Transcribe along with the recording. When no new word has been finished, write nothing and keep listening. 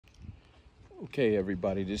Okay,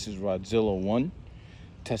 everybody, this is Rodzilla1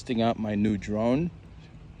 testing out my new drone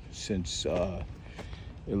since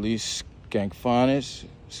Elise Skankfanis,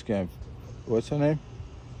 what's her name?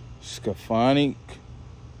 Skafani,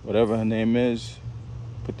 whatever her name is,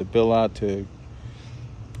 put the bill out to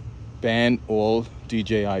ban all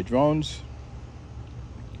DJI drones,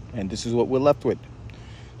 and this is what we're left with.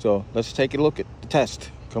 So let's take a look at the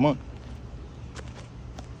test. Come on.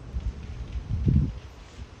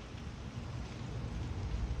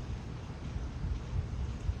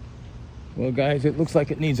 Well, guys, it looks like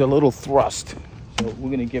it needs a little thrust, so we're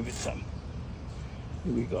gonna give it some.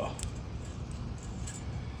 Here we go.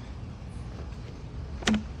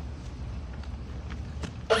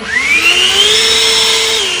 Oh,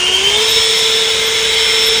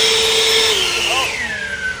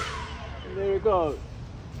 there it goes.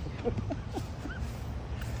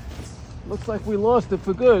 Looks like we lost it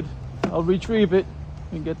for good. I'll retrieve it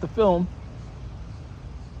and get the film.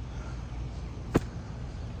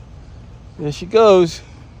 There she goes.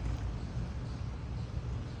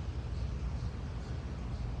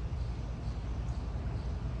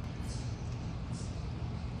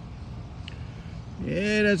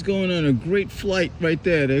 Yeah, that's going on a great flight right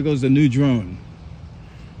there. There goes the new drone.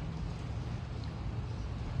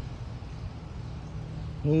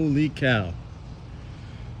 Holy cow.